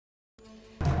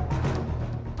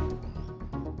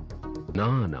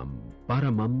Jnanam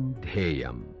paramam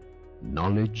dheyam.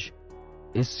 Knowledge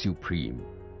is supreme.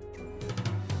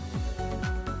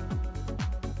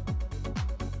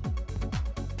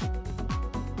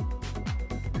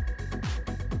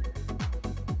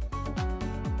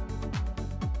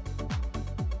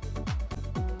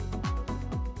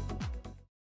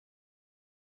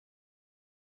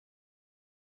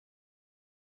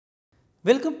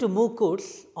 Welcome to MOOC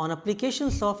course on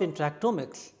applications of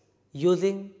interactomics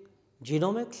using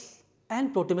genomics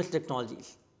and proteomics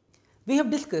technologies. We have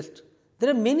discussed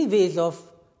there are many ways of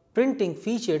printing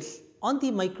features on the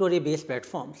microarray based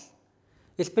platforms,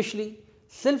 especially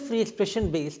cell-free expression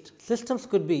based systems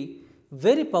could be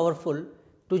very powerful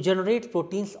to generate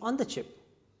proteins on the chip.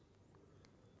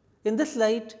 In this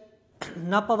slide,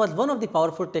 NAPA was one of the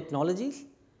powerful technologies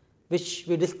which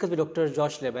we discussed with Dr.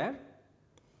 Josh Leber.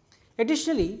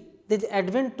 Additionally, there is the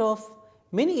advent of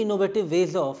many innovative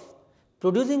ways of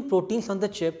producing proteins on the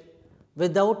chip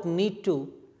without need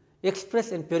to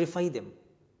express and purify them.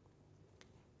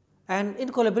 And in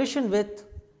collaboration with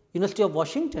University of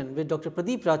Washington with Dr.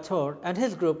 Pradeep Rathore and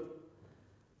his group,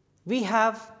 we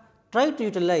have tried to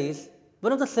utilize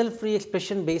one of the cell-free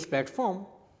expression based platform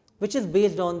which is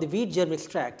based on the wheat germ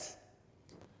extracts.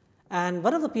 And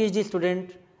one of the PhD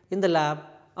student in the lab,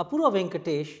 Apurva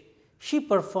Venkatesh, she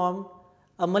performed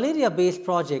a malaria based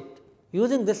project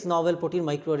using this novel protein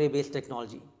microarray based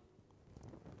technology.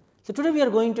 So, today we are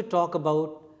going to talk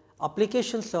about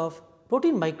applications of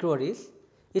protein microarrays,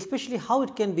 especially how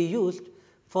it can be used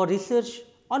for research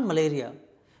on malaria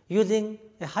using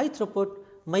a high throughput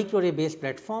microarray based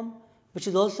platform which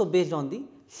is also based on the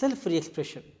cell free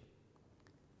expression.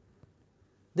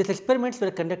 These experiments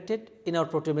were conducted in our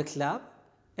proteomics lab,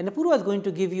 and Apurva is going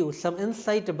to give you some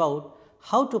insight about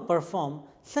how to perform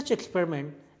such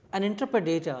experiment and interpret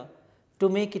data to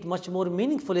make it much more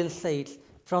meaningful insights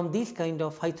from these kind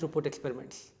of high throughput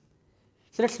experiments.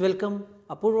 So, let us welcome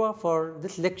Apurva for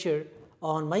this lecture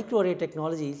on microarray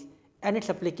technologies and its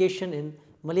application in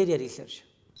malaria research.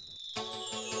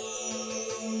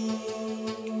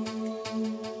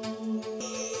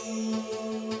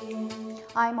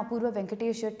 I am Apurva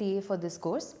Venkatesh, your TA for this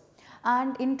course.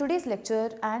 And in today's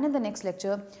lecture and in the next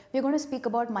lecture, we are going to speak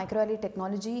about microarray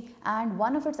technology and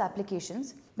one of its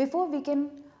applications. Before we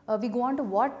go on to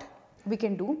what we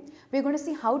can do, we are going to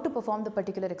see how to perform the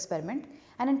particular experiment.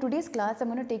 And in today's class, I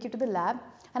am going to take you to the lab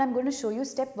and I am going to show you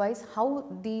stepwise how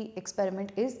the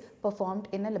experiment is performed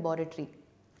in a laboratory.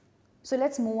 So,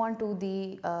 let us move on to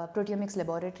the proteomics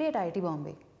laboratory at IIT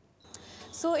Bombay.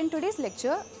 So, in today's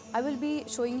lecture, I will be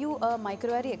showing you a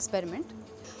microarray experiment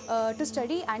to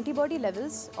study antibody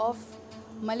levels of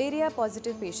malaria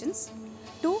positive patients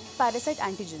to parasite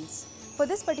antigens. For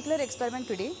this particular experiment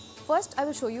today, first I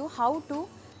will show you how to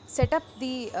set up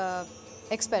the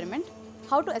experiment,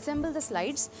 how to assemble the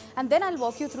slides, and then I will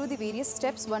walk you through the various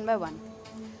steps one by one.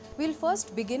 We will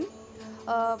first begin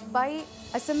by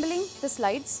assembling the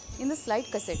slides in the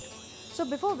slide cassette. So,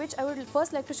 before which I would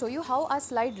first like to show you how our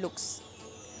slide looks.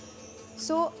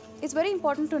 So, it is very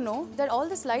important to know that all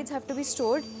the slides have to be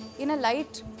stored in a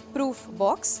light proof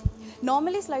box.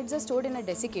 Normally slides are stored in a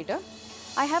desiccator.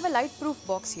 I have a light proof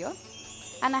box here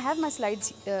and I have my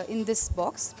slides in this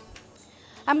box.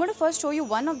 I am going to first show you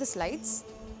one of the slides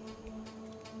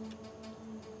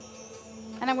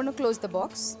and I am going to close the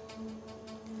box.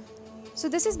 So,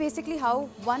 this is basically how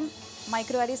one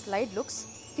microarray slide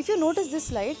looks. If you notice this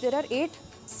slide, there are 8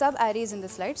 sub-arrays in the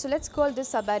slide. So, let us call this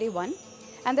sub-array 1.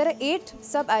 And there are 8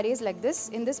 sub-arrays like this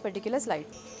in this particular slide.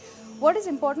 What is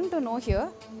important to know here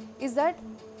is that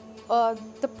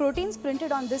the proteins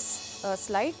printed on this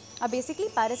slide are basically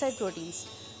parasite proteins.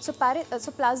 So,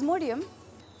 Plasmodium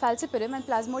falciparum and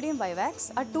Plasmodium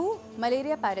vivax are 2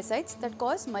 malaria parasites that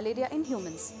cause malaria in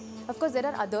humans. Of course, there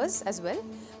are others as well,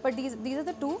 but these are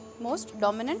the 2 most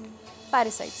dominant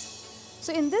parasites.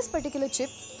 So, in this particular chip,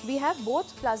 we have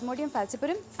both Plasmodium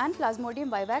falciparum and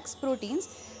Plasmodium vivax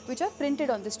proteins which are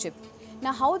printed on this chip.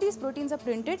 Now, how these proteins are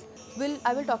printed,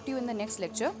 I will talk to you in the next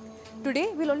lecture. Today,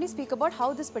 we will only speak about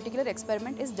how this particular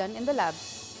experiment is done in the lab.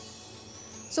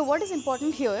 So, what is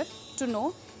important here to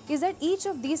know is that each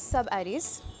of these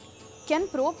sub-arrays can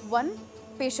probe one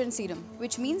patient serum,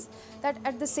 which means that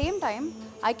at the same time,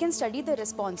 I can study the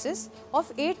responses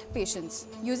of 8 patients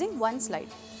using one slide.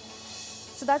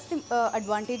 So, that is the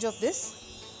advantage of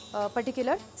this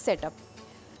particular setup.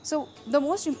 So, the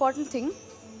most important thing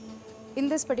in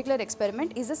this particular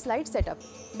experiment is the slide setup,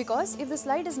 because if the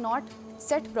slide is not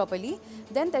set properly,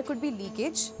 then there could be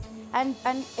leakage and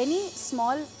any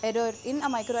small error in a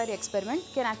microarray experiment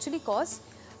can actually cause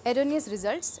erroneous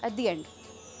results at the end.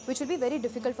 which will be very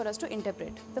difficult for us to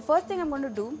interpret. The first thing I'm going to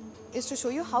do is to show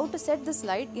you how to set the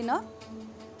slide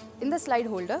in the slide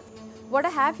holder. What I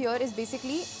have here is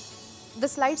basically the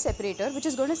slide separator, which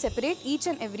is going to separate each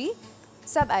and every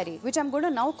sub-array, which I'm going to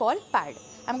now call pad.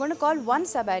 I'm going to call one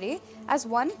sub-array as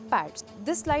one pad.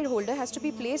 This slide holder has to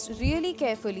be placed really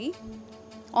carefully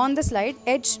on the slide,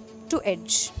 edge to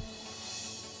edge.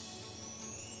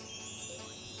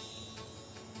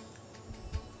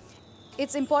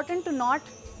 It's important to not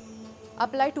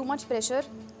apply too much pressure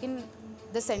in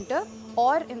the center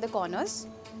or in the corners.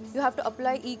 You have to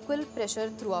apply equal pressure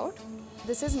throughout.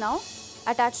 This is now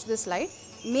attached to the slide.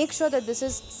 Make sure that this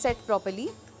is set properly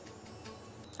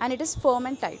and it is firm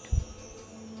and tight.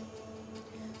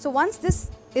 So once this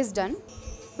is done,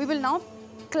 we will now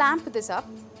clamp this up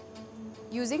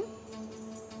using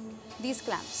these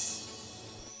clamps.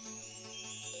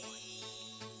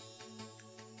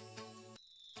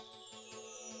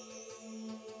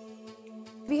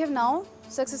 We have now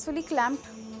successfully clamped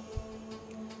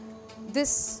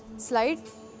this slide.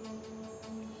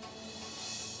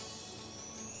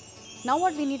 Now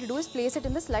what we need to do is place it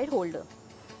in the slide holder.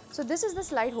 So this is the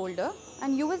slide holder,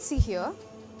 and you will see here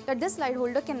that this slide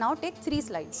holder can now take 3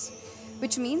 slides,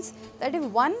 which means that if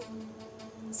one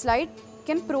slide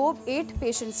can probe 8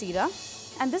 patient sera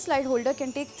and this slide holder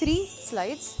can take 3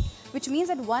 slides, which means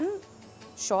that one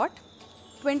shot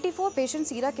 24 patient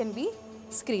sera can be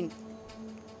screened.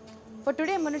 For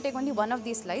today, I'm going to take only one of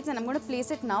these slides and I'm going to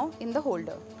place it now in the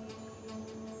holder.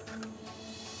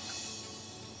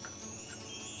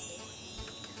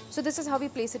 So this is how we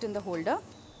place it in the holder,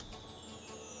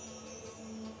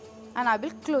 and I will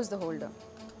close the holder.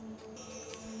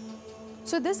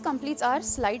 So this completes our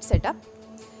slide setup.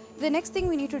 The next thing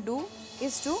we need to do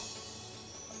is to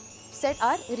set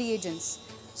our reagents.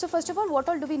 So first of all, what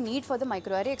all do we need for the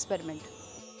microarray experiment?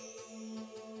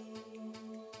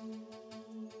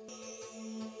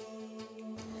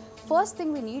 First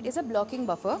thing we need is a blocking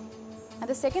buffer, and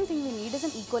the second thing we need is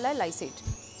an E. coli lysate.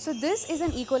 So this is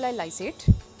an E. coli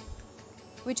lysate,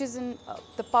 which is in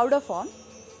the powder form,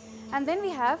 and then we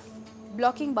have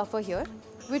blocking buffer here,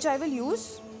 which I will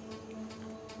use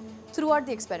throughout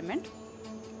the experiment.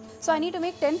 So I need to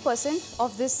make 10%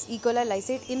 of this E. coli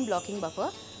lysate in blocking buffer.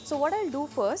 So what I'll do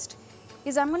first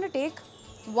is I'm going to take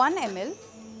 1 ml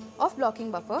of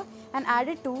blocking buffer and add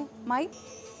it to my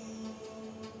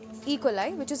E.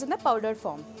 coli, which is in the powdered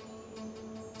form.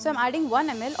 So I'm adding 1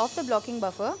 ml of the blocking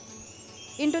buffer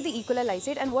into the E. coli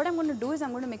lysate, and what I'm going to do is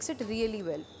I'm going to mix it really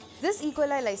well. This E.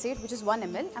 coli lysate, which is 1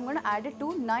 ml, I'm going to add it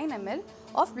to 9 ml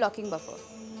of blocking buffer.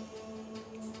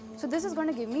 So this is going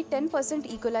to give me 10%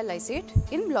 E. coli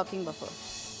lysate in blocking buffer.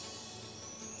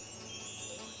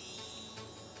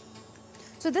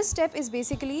 So this step is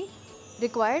basically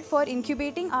required for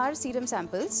incubating our serum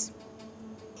samples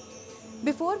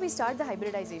before we start the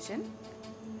hybridization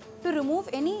to remove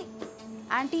any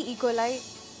anti-E.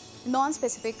 coli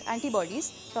non-specific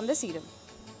antibodies from the serum.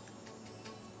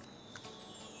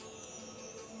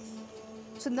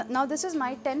 So now this is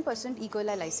my 10% E.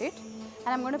 coli lysate, and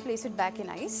I'm going to place it back in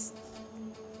ice.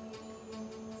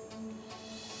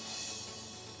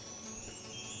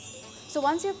 So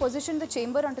once you have positioned the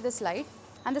chamber onto the slide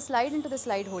and the slide into the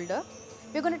slide holder,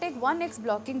 we're going to take 1x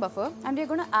blocking buffer and we're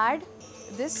going to add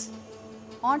this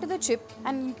onto the chip,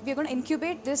 and we're going to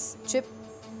incubate this chip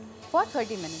for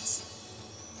 30 minutes.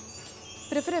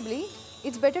 Preferably,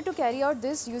 it's better to carry out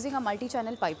this using a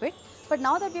multi-channel pipette, but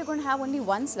now that we're going to have only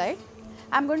one slide,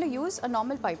 I'm going to use a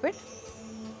normal pipette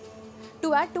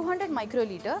to add 200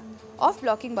 microliter of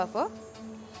blocking buffer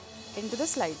into the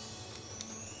slide.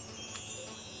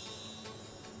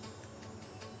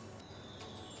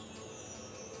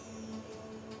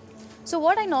 So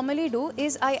what I normally do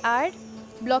is I add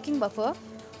blocking buffer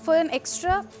for an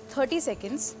extra 30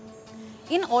 seconds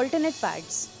in alternate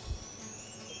pads.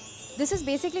 This is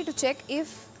basically to check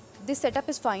if this setup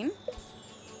is fine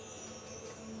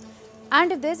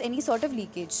and if there is any sort of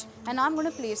leakage. And now I'm going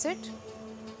to place it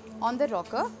on the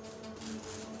rocker.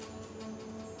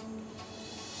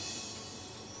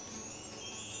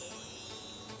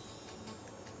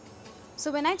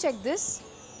 So when I check this,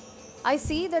 I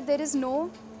see that there is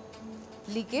no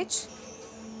leakage.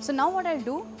 So now what I'll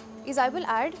do is I will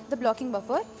add the blocking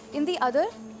buffer in the other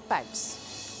pads.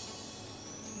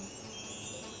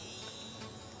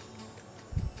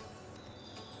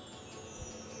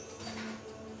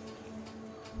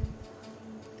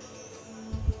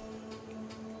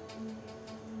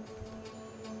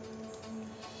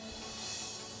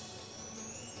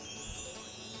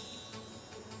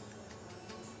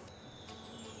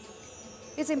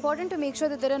 It's important to make sure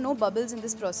that there are no bubbles in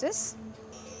this process.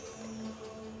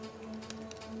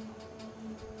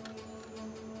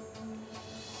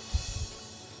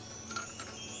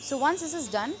 So once this is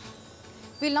done,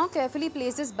 we'll now carefully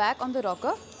place this back on the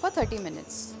rocker for 30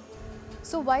 minutes.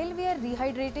 So while we are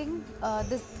rehydrating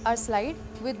our slide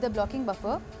with the blocking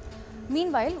buffer,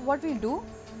 meanwhile what we'll do,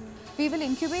 we will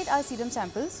incubate our serum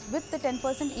samples with the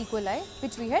 10% E. coli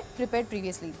which we had prepared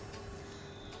previously.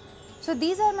 So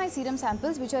these are my serum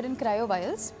samples which are in cryo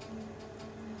vials.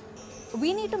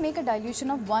 We need to make a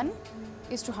dilution of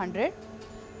 1:100,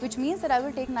 which means that I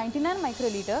will take 99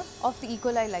 microliter of the E.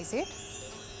 coli lysate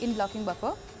in blocking buffer,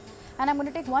 and I'm going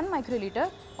to take 1 microliter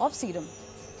of serum.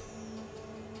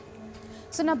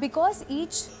 So now because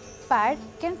each pad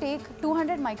can take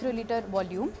 200 microliter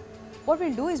volume, what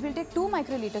we'll do is we'll take 2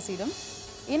 microliter serum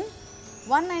in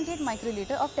 198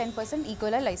 microliter of 10% E.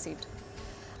 coli lysate.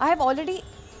 I have already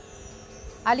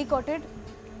aliquoted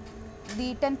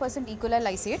the 10% E. coli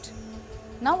lysate.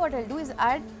 Now what I'll do is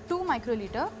add 2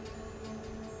 microliter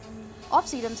of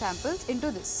serum samples into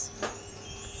this.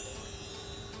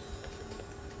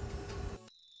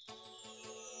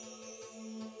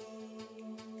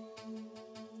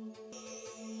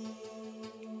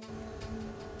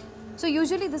 So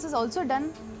usually this is also done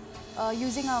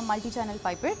using a multi-channel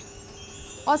pipette,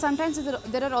 or sometimes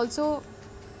there are also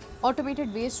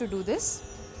automated ways to do this.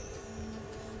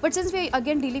 But since we are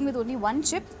again dealing with only one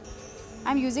chip,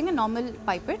 I am using a normal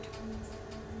pipette.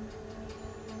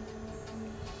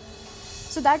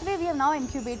 So that way we have now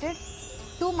incubated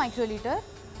 2 microliter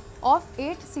of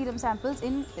 8 serum samples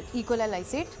in E. coli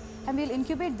lysate, and we will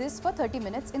incubate this for 30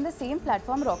 minutes in the same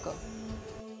platform rocker.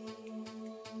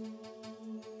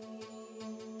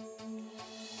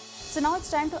 So now it's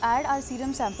time to add our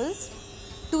serum samples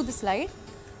to the slide.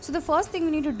 So the first thing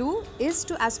we need to do is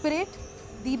to aspirate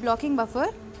the blocking buffer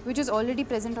which is already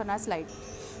present on our slide.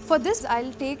 For this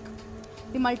I'll take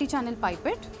the multi-channel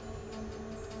pipette.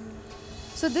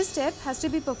 So this step has to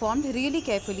be performed really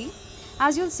carefully.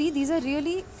 As you'll see, these are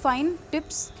really fine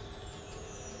tips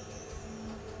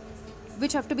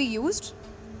which have to be used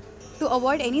to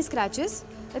avoid any scratches.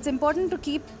 It's important to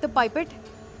keep the pipette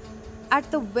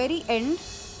at the very end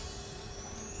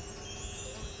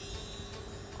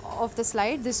of the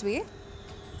slide this way,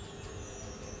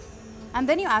 and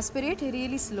then you aspirate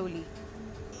really slowly.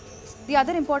 The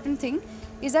other important thing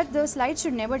is that the slide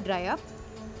should never dry up.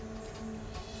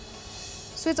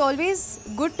 So it's always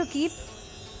good to keep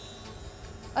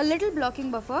a little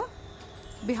blocking buffer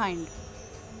behind.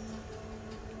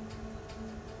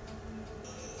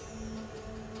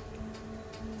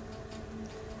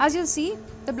 As you'll see,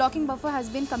 the blocking buffer has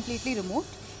been completely removed,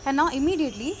 and now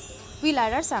immediately we'll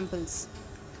add our samples.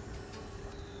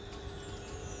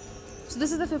 So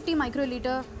this is the 50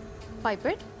 microliter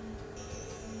pipette.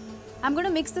 I'm going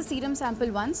to mix the serum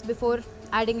sample once before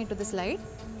adding it to the slide.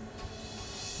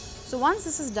 So once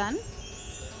this is done,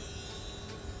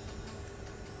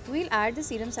 we'll add the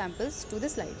serum samples to the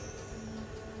slide.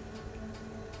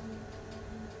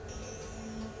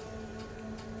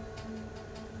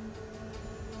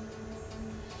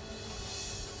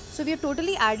 So we have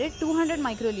totally added 200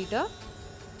 microliter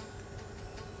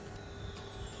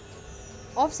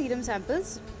of serum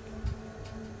samples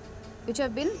which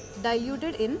have been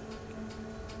diluted in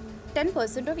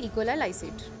 10% of E. coli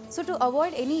lysate. So to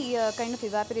avoid any kind of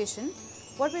evaporation,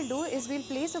 what we'll do is we'll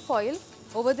place a foil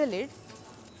over the lid,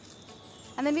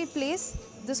 and then we place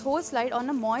this whole slide on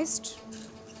a moist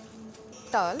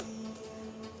towel.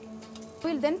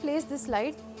 We'll then place this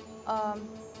slide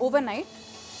overnight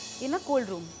in a cold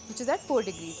room which is at 4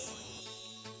 degrees.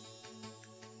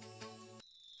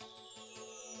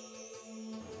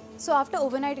 So after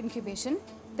overnight incubation,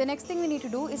 the next thing we need to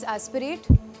do is aspirate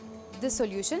this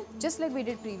solution just like we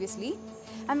did previously,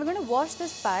 and we're going to wash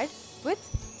this pad with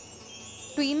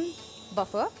tween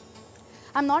buffer.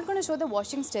 I'm not going to show the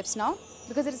washing steps now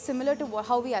because it is similar to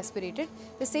how we aspirated.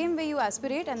 The same way you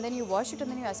aspirate and then you wash it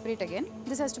and then you aspirate again.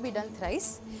 This has to be done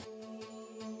thrice.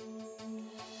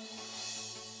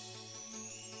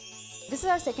 This is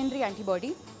our secondary antibody.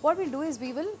 What we'll do is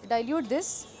we will dilute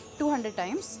this 200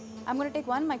 times. I'm going to take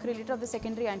 1 microliter of the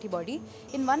secondary antibody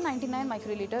in 199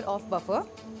 microliter of buffer,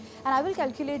 and I will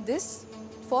calculate this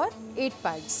for 8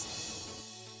 pads.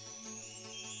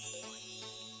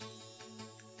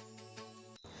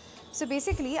 So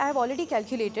basically I have already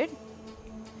calculated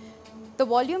the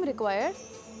volume required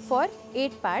for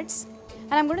 8 pads,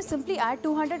 and I'm going to simply add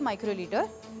 200 microliter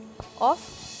of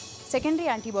secondary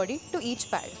antibody to each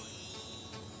pad.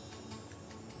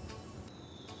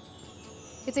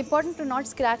 It's important to not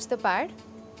scratch the pad,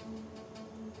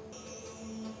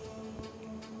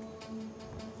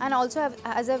 and also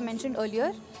as I've mentioned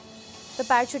earlier, the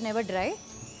pad should never dry.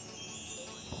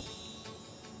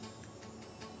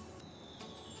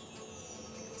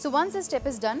 So once this step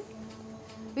is done,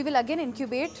 we will again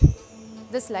incubate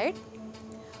the slide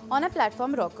on a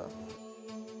platform rocker.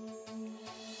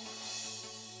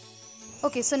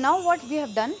 Okay, so now what we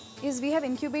have done is we have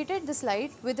incubated the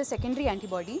slide with a secondary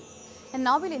antibody, and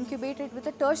now we'll incubate it with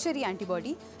a tertiary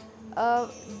antibody.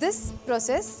 This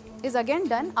process is again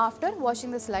done after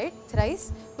washing the slide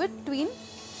thrice with tween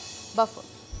buffer.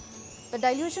 The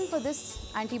dilution for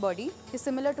this antibody is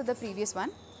similar to the previous one,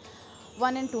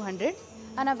 1 in 200,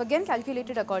 and I've again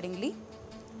calculated accordingly.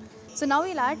 So now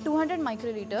we'll add 200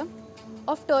 microliter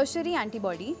of tertiary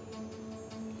antibody,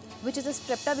 which is a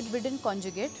streptavidin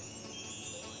conjugate,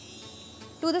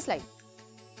 to the slide.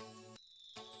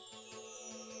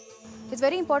 It's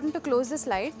very important to close the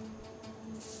slide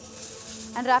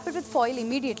and wrap it with foil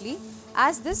immediately,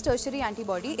 as this tertiary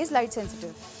antibody is light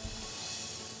sensitive.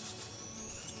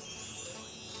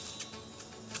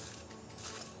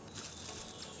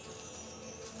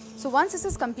 So once this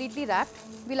is completely wrapped,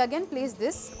 we'll again place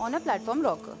this on a platform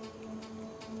rocker.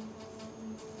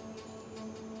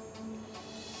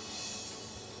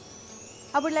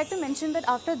 I would like to mention that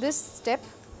after this step,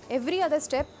 every other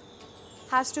step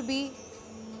has to be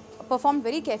performed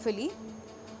very carefully,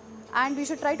 and we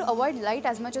should try to avoid light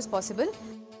as much as possible.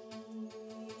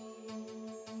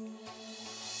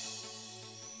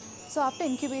 So after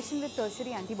incubation with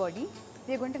tertiary antibody,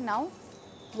 we are going to now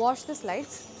wash the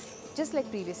slides just like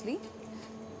previously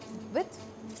with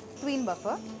tween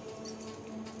buffer.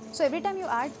 So every time you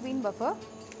add tween buffer,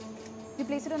 you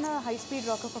place it on a high-speed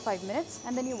rocker for 5 minutes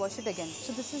and then you wash it again.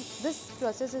 So this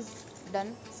process is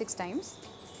done 6 times.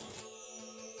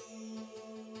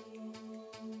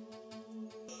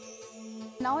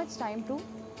 Now it's time to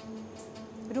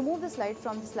remove the slide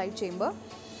from the slide chamber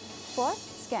for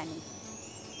scanning.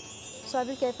 So I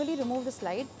will carefully remove the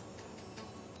slide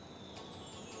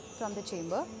from the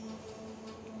chamber.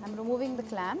 I'm removing the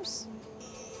clamps.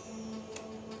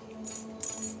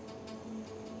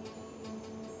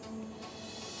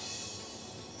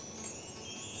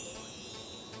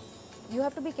 You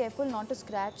have to be careful not to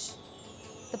scratch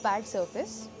the pad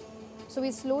surface. So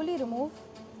we slowly remove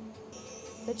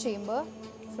the chamber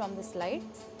from the slide,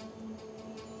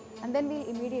 and then we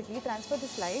immediately transfer the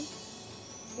slide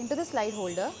into the slide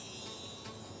holder.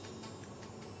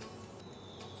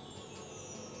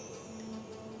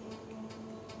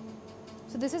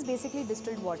 So this is basically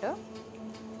distilled water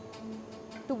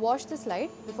to wash the slide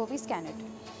before we scan it.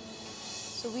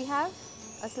 So we have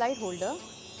a slide holder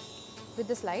with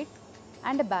the slide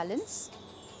and a balance,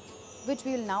 which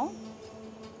we will now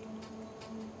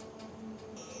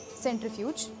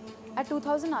centrifuge at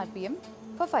 2000 rpm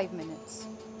for 5 minutes.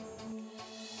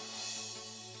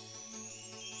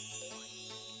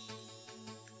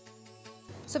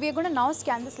 So we are going to now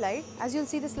scan the slide. As you'll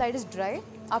see, the slide is dry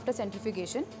after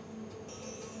centrifugation.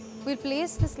 We'll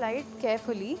place the slide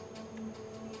carefully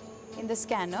in the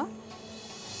scanner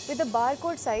with the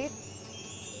barcode side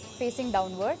facing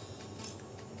downward.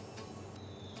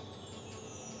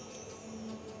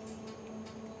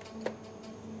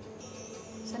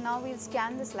 So now we'll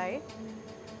scan the slide.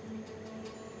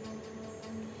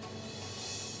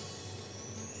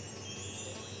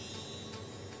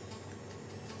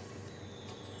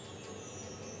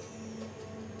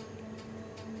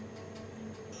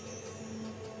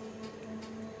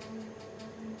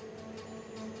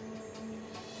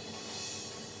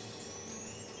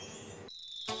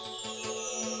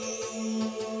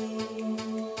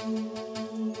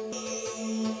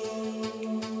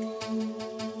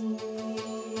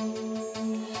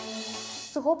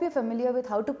 So hope you're familiar with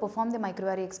how to perform the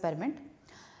microarray experiment.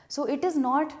 So it is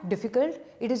not difficult,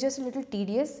 it is just a little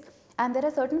tedious, and there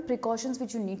are certain precautions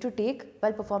which you need to take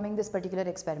while performing this particular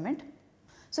experiment.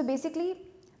 So basically,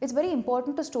 it's very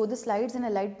important to store the slides in a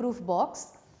light-proof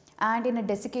box and in a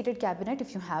desiccated cabinet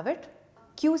if you have it.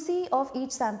 QC of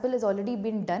each sample has already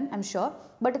been done, I'm sure,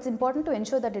 but it's important to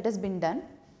ensure that it has been done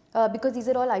because these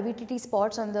are all IVTT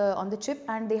spots on the chip,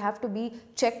 and they have to be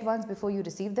checked once before you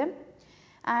receive them.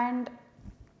 And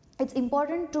it's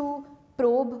important to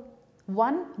probe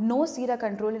no sera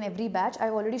control in every batch.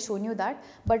 I've already shown you that,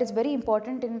 but it's very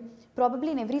important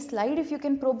probably in every slide. If you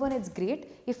can probe one, it's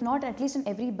great. If not, at least in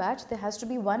every batch there has to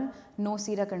be one no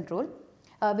sera control,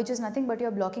 which is nothing but your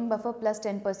blocking buffer plus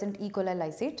 10% E. coli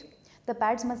lysate. The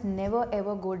pads must never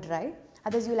ever go dry,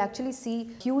 otherwise you'll actually see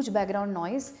huge background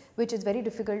noise, which is very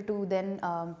difficult to then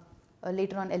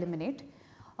later on eliminate.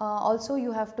 Also,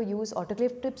 you have to use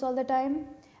autoclave tips all the time,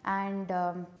 and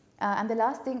the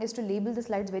last thing is to label the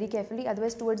slides very carefully,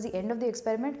 otherwise towards the end of the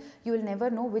experiment you will never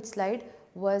know which slide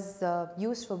was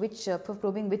used for for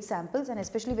probing which samples, and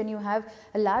especially when you have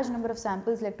a large number of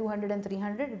samples like 200 and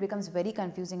 300, it becomes very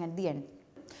confusing at the end.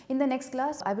 In the next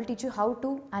class, I will teach you how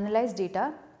to analyze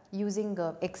data using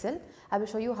Excel. I will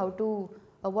show you how to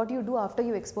what you do after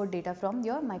you export data from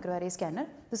your microarray scanner.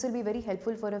 This will be very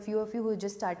helpful for a few of you who are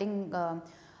just starting a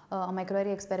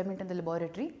microarray experiment in the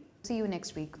laboratory. See you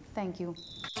next week. Thank you.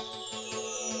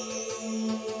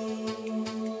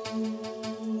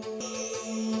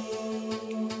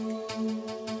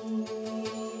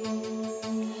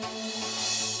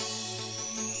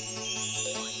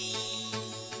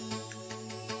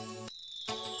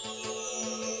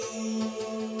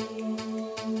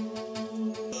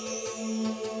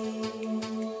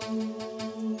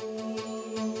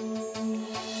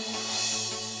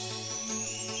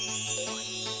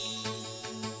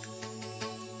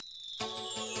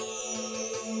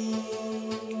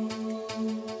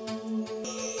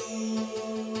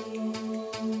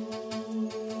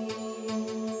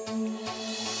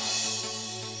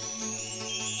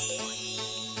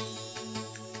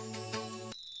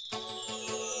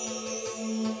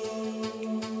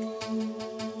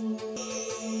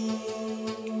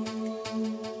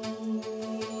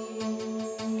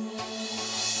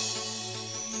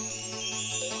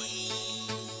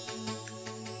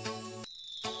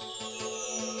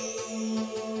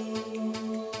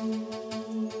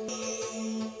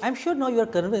 I am sure now you are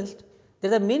convinced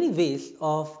there are many ways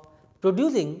of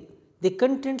producing the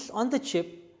contents on the chip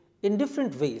in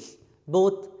different ways,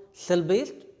 both cell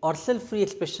based or cell free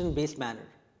expression based manner.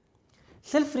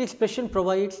 Cell free expression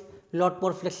provides lot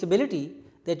more flexibility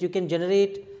that you can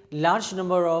generate large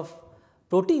number of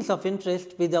proteins of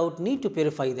interest without need to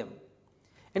purify them.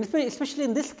 And especially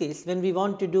in this case, when we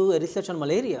want to do a research on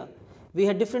malaria, we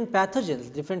had different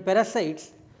pathogens, different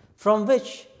parasites from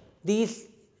which these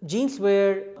genes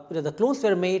were, the clones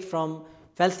were made from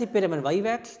falciparum and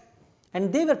vivax,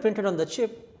 and they were printed on the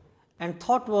chip, and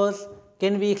thought was,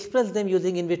 can we express them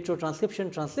using in vitro transcription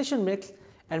translation mix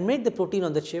and make the protein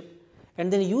on the chip,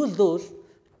 and then use those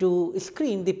to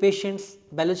screen the patient's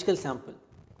biological sample.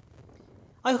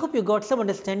 I hope you got some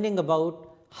understanding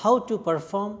about how to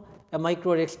perform a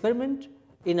microarray experiment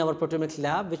in our proteomics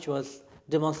lab, which was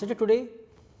demonstrated today.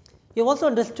 You have also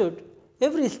understood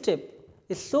every step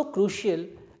is so crucial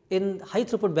in high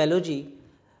throughput biology.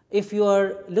 If you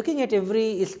are looking at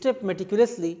every step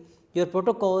meticulously, your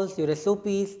protocols, your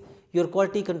SOPs, your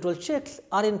quality control checks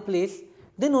are in place,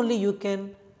 then only you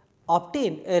can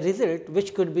obtain a result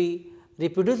which could be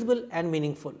reproducible and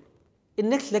meaningful. In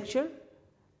next lecture,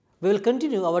 we will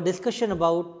continue our discussion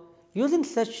about using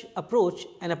such approach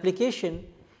and application,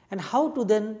 and how to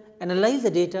then analyze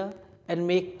the data and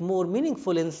make more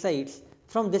meaningful insights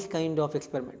from this kind of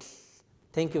experiments.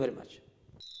 Thank you very much.